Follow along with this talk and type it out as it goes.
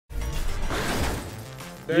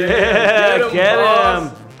Yeah, get him.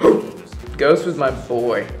 Ghost was my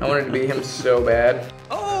boy. I wanted to be him so bad.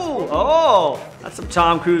 Oh, that's some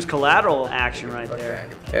Tom Cruise collateral action right there.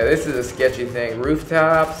 Yeah, this is a sketchy thing.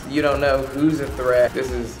 Rooftops, you don't know who's a threat. This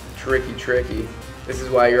is tricky. This is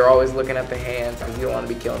why you're always looking at the hands, because you don't want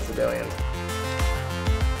to be killing civilians.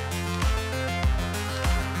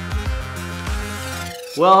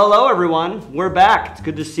 Well, hello everyone. We're back. It's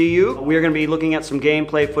good to see you. We are going to be looking at some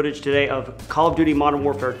gameplay footage today of Call of Duty Modern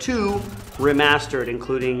Warfare 2 Remastered,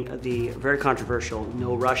 including the very controversial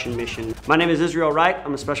No Russian mission. My name is Israel Wright.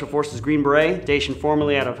 I'm a Special Forces Green Beret, stationed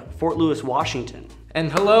formerly out of Fort Lewis, Washington.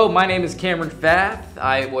 And hello, my name is Cameron Fath.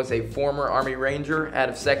 I was a former Army Ranger out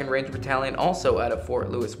of 2nd Ranger Battalion, also out of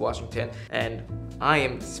Fort Lewis, Washington. And I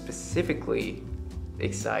am specifically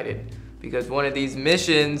excited because one of these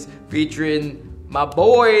missions featuring my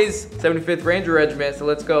boys, 75th Ranger Regiment. So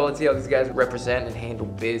let's go, let's see how these guys represent and handle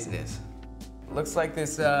business. Looks like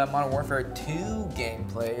this Modern Warfare 2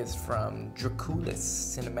 gameplay is from Draculis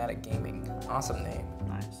Cinematic Gaming. Awesome name.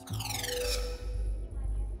 Nice.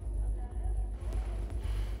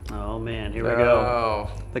 Oh man, here we go.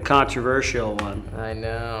 The controversial one. I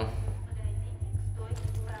know.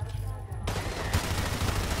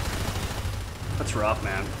 That's rough,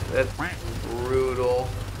 man. That's brutal.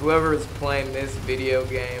 Whoever is playing this video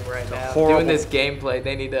game right now, horrible, doing this gameplay,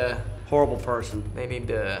 they need to... Horrible person. They need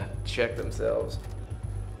to check themselves.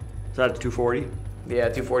 Is that a 240? Yeah,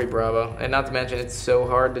 240 Bravo. And not to mention, it's so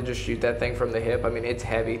hard to just shoot that thing from the hip. I mean, it's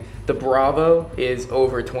heavy. The Bravo is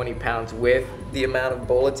over 20 pounds with the amount of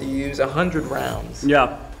bullets you use. 100 rounds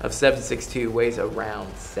of 7.62 weighs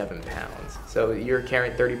around 7 pounds. So you're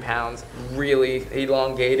carrying 30 pounds, really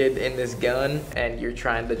elongated in this gun, and you're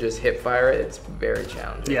trying to just hip fire it. It's very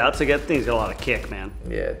challenging. Yeah, that thing's got a lot of kick, man.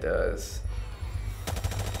 Yeah, it does.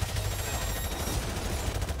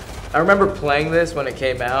 I remember playing this when it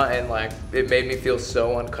came out, and like it made me feel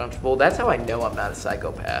so uncomfortable. That's how I know I'm not a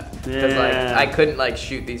psychopath. Because like I couldn't like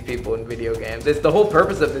shoot these people in video games. The whole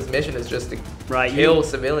purpose of this mission is just to kill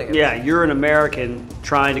civilians. Yeah, you're an American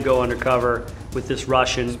trying to go undercover with this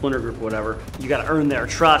Russian splinter group or whatever. You got to earn their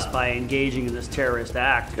trust by engaging in this terrorist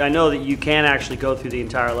act. I know that you can actually go through the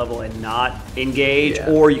entire level and not engage,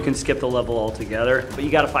 or you can skip the level altogether. But you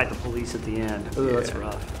got to fight the police at the end. Ooh, that's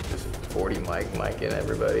rough. 40 Mike and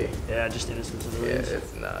everybody. Yeah, just innocent civilians. Yeah,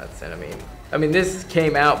 it's nuts. And I mean, this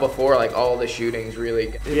came out before like all the shootings really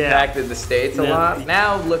impacted the States a lot.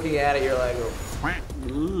 Now looking at it, you're like,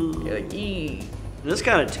 ee. This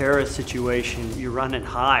kind of terrorist situation, you run and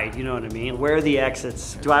hide, you know what I mean? Where are the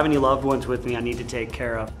exits? Do I have any loved ones with me I need to take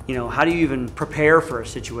care of? You know, how do you even prepare for a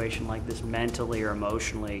situation like this mentally or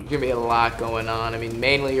emotionally? There's gonna be a lot going on. I mean,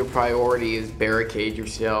 mainly your priority is barricade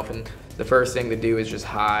yourself, and the first thing to do is just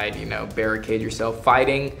hide, you know, barricade yourself.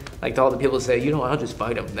 Fighting, like to all the people that say, you know, I'll just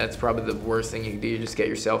fight them. That's probably the worst thing you can do. You just get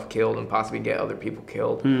yourself killed and possibly get other people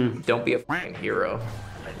killed. Don't be a fucking hero.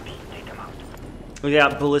 We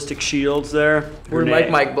got ballistic shields there. We're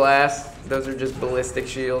like Mike Blast. Those are just ballistic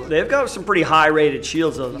shields. They've got some pretty high rated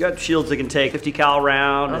shields though. You got shields that can take 50 cal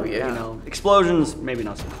round. Oh yeah. You know, explosions, maybe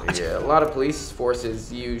not so much. Yeah, a lot of police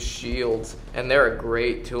forces use shields, and they're a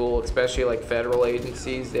great tool, especially like federal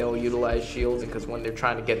agencies. They'll utilize shields because when they're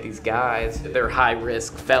trying to get these guys, they're high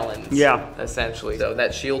risk felons. Yeah. Essentially. So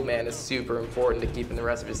that shield man is super important to keeping the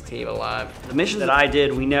rest of his team alive. The mission that I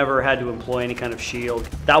did, we never had to employ any kind of shield.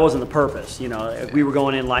 That wasn't the purpose, you know. We were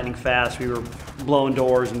going in lightning fast. We were blowing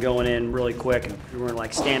doors and going in really quick, and we weren't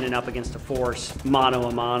like standing up against a force mano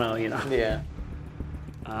a mano, you know. Yeah.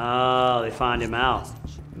 Oh, they find him out.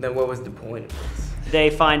 Then what was the point of this? They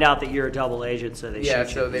find out that you're a double agent, so they shoot you. Yeah,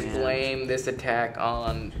 so they blame this attack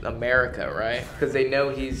on America, right? Because they know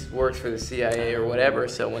he works for the CIA or whatever,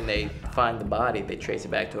 so when they find the body, they trace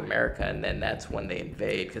it back to America, and then that's when they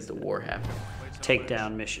invade because the war happened.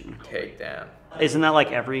 Takedown mission. Takedown. Isn't that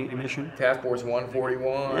like every mission? Task Force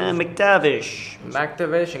 141. Yeah, McTavish.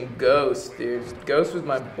 McTavish and Ghost, dude. Ghost was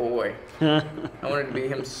my boy. I wanted to be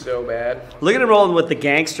him so bad. Look at him rolling with the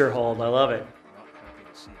gangster hold. I love it.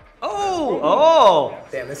 Oh!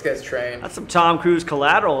 Damn, this guy's trained. That's some Tom Cruise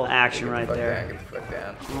collateral action right there. Get the fuck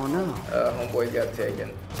down. Oh no. Homeboy got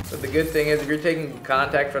taken. But the good thing is, if you're taking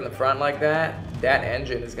contact from the front like that, that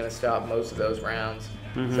engine is gonna stop most of those rounds.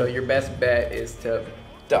 So your best bet is to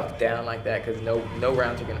duck down like that, because no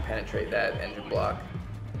rounds are gonna penetrate that engine block.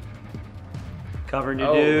 Covering you,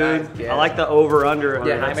 dude. Nice. I like the over-under.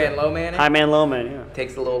 Yeah, high man, low man. High man, low man, yeah.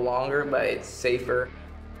 Takes a little longer, but it's safer.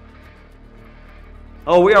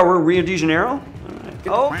 Oh, we're Rio de Janeiro? Get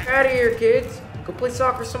the fuck out of here, kids. Go play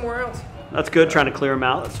soccer somewhere else. That's good, trying to clear them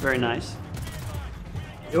out. That's very nice.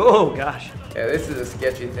 Oh, gosh. Yeah, this is a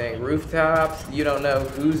sketchy thing. Rooftops, you don't know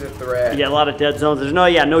who's a threat. Yeah, a lot of dead zones. There's no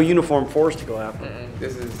uniform force to go after.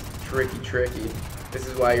 This is tricky. This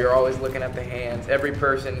is why you're always looking at the hands. Every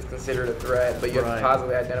person is considered a threat, but you have to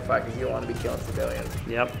positively identify because you don't want to be killing civilians.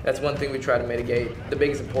 Yep. That's one thing we try to mitigate. The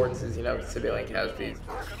biggest importance is, civilian casualties.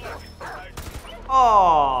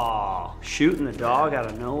 Oh, shooting the dog out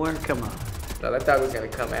of nowhere? Come on. No, that dog was going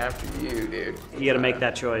to come after you, dude. You got to make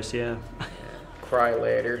that choice, yeah. Cry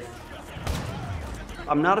later.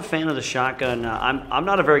 I'm not a fan of the shotgun. I'm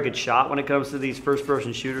not a very good shot when it comes to these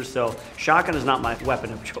first-person shooters, so shotgun is not my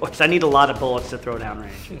weapon of choice. I need a lot of bullets to throw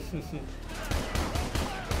downrange.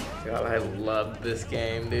 God, I loved this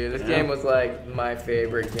game, dude. This game was like my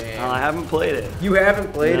favorite game. I haven't played it. You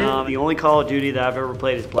haven't played it? The only Call of Duty that I've ever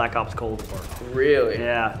played is Black Ops Cold War. Really?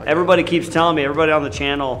 Yeah. Okay. Everybody keeps telling me, everybody on the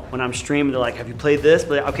channel, when I'm streaming, they're like, have you played this?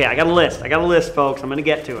 But, okay, I got a list, folks. I'm going to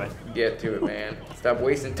get to it. Get to it, man. Stop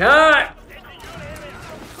wasting time!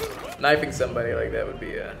 Knifing somebody like that would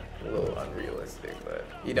be a little unrealistic, but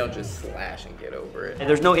you don't just slash and get over it. And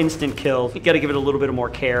there's no instant kill. You got to give it a little bit more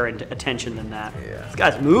care and attention than that. Yeah. This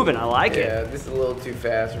guy's moving. I like it. Yeah, this is a little too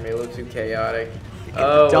fast for me, a little too chaotic.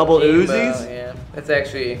 Double Uzis? Yeah, that's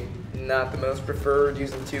actually not the most preferred,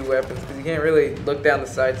 using two weapons, because you can't really look down the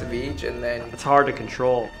sights of each and then... It's hard to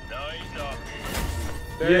control.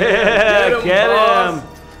 Damn, Yeah, get boss.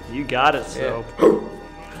 him. You got it, so.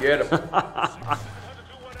 Yeah. Get him.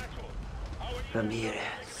 Ramirez.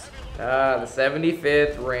 The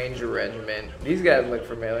 75th Ranger Regiment. These guys look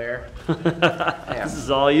familiar. Yeah. This is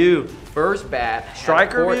all you. First bat.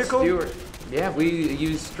 Striker Fort vehicle? Stewart. Yeah, we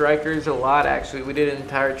use strikers a lot, actually. We did an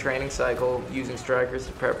entire training cycle using strikers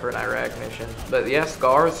to prep for an Iraq mission. But yeah,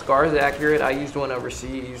 Scar's accurate. I used one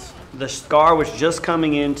overseas. The Scar was just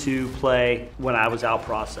coming into play when I was out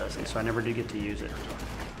processing, so I never did get to use it.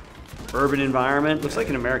 Urban environment. Looks like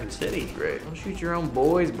an American city. Great. Don't shoot your own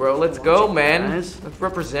boys, bro. Let's go, man. Guys. Let's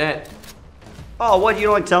represent. Oh, what? You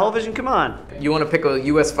don't like television? Come on. You want to pick a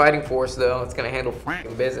U.S. fighting force, though, it's going to handle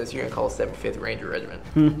f***ing business. You're going to call it 75th Ranger Regiment.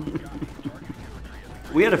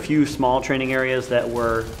 We had a few small training areas that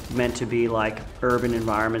were meant to be like urban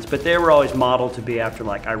environments, but they were always modeled to be after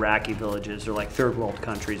like Iraqi villages or like third world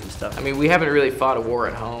countries and stuff. I mean, we haven't really fought a war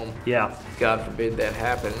at home. Yeah. God forbid that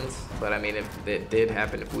happens. But I mean, if it did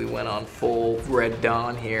happen, if we went on full Red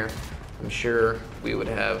Dawn here, I'm sure we would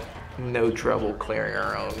have no trouble clearing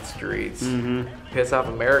our own streets. Piss off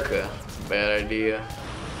America. It's a bad idea.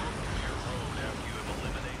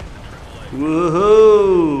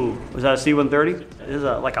 Woohoo! Was that a C-130? This is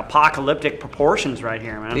like apocalyptic proportions right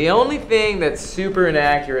here, man. The only thing that's super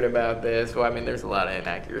inaccurate about this, well, I mean, there's a lot of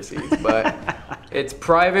inaccuracies, but it's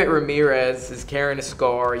Private Ramirez is carrying a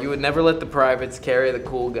Scar. You would never let the privates carry the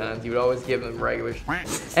cool guns. You would always give them regular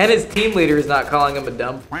And his team leader is not calling him a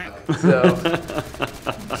dumb so...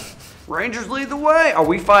 Rangers lead the way. Are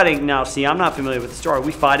we fighting now? See, I'm not familiar with the story. Are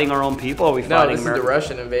we fighting our own people? Or are we fighting this America? is the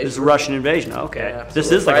Russian invasion. This is Russian invasion. Okay, Yeah, so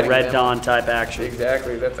this we're is like a Red fighting Dawn type action.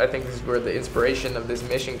 Exactly. I think this is where the inspiration of this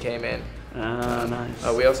mission came in.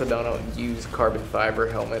 Nice. We also don't use carbon fiber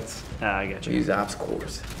helmets. I get We you. use ops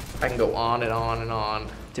cores. I can go on and on and on.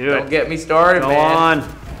 Don't get me started, Go man.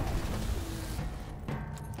 on.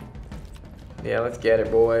 Yeah, let's get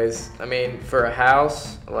it, boys. I mean, for a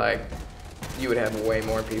house, like, you would have way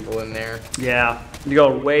more people in there. Yeah, you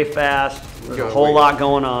go way fast. There's a Go whole way- lot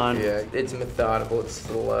going on. Yeah, it's methodical, it's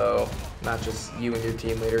slow. Not just you and your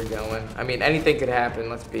team leader going. I mean, anything could happen,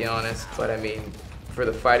 let's be honest. But I mean, for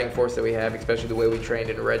the fighting force that we have, especially the way we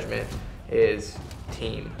trained in a regiment, is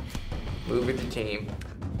team. Move with your team.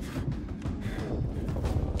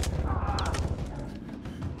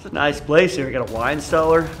 It's a nice place here. You got a wine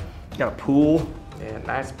cellar. You got a pool. Yeah,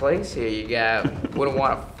 nice place here you got. Wouldn't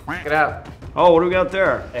want to f it up. Oh, what do we got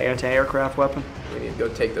there? Anti-aircraft weapon. We need to go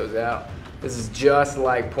take those out. This is just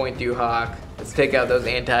like Point Du Hoc. Let's take out those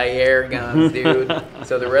anti-air guns, dude,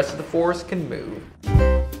 so the rest of the force can move.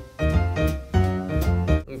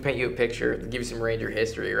 Let me paint you a picture, give you some Ranger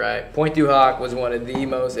history, right? Point Du Hoc was one of the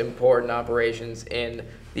most important operations in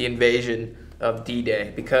the invasion of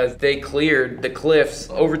D-Day because they cleared the cliffs.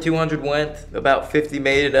 Over 200 went, about 50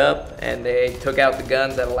 made it up, and they took out the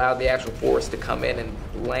guns that allowed the actual force to come in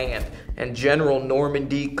and land. And General Norman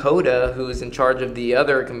D. Coda, who is in charge of the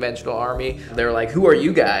other conventional army, they were like, who are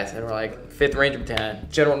you guys? And we're like, 5th Ranger Battalion.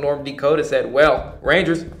 General Norman D. Coda said, well,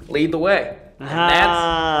 Rangers, lead the way.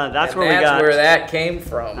 And that's where we got. That's where that came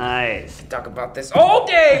from. Nice. Talk about this all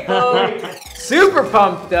day, folks. Super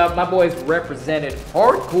pumped up. My boys represented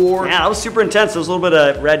hardcore. Yeah, that was super intense. There was a little bit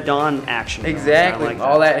of Red Dawn action. Exactly. I like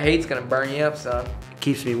all that hate's gonna burn you up, son.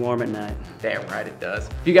 Keeps me warm at night. Damn right it does.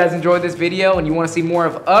 If you guys enjoyed this video and you want to see more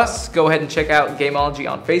of us, go ahead and check out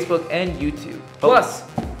Gameology on Facebook and YouTube. Plus,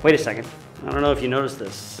 wait a second. I don't know if you noticed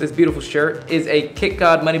this. This beautiful shirt is a Kick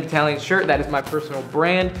God Money Battalion shirt. That is my personal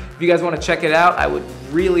brand. If you guys want to check it out, I would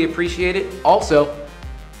really appreciate it. Also,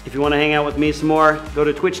 if you want to hang out with me some more, go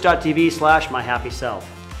to twitch.tv/myhappyself.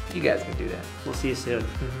 You guys can do that. We'll see you soon.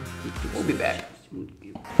 We'll be back.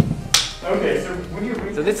 Okay, so when you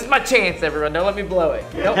read So this is my chance, everyone. Don't let me blow it.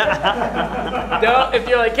 Nope. Don't. If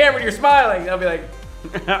you're like, Cameron, you're smiling, I'll be like,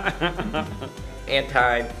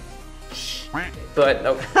 anti. But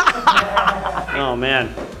okay. Oh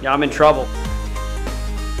man, yeah, I'm in trouble.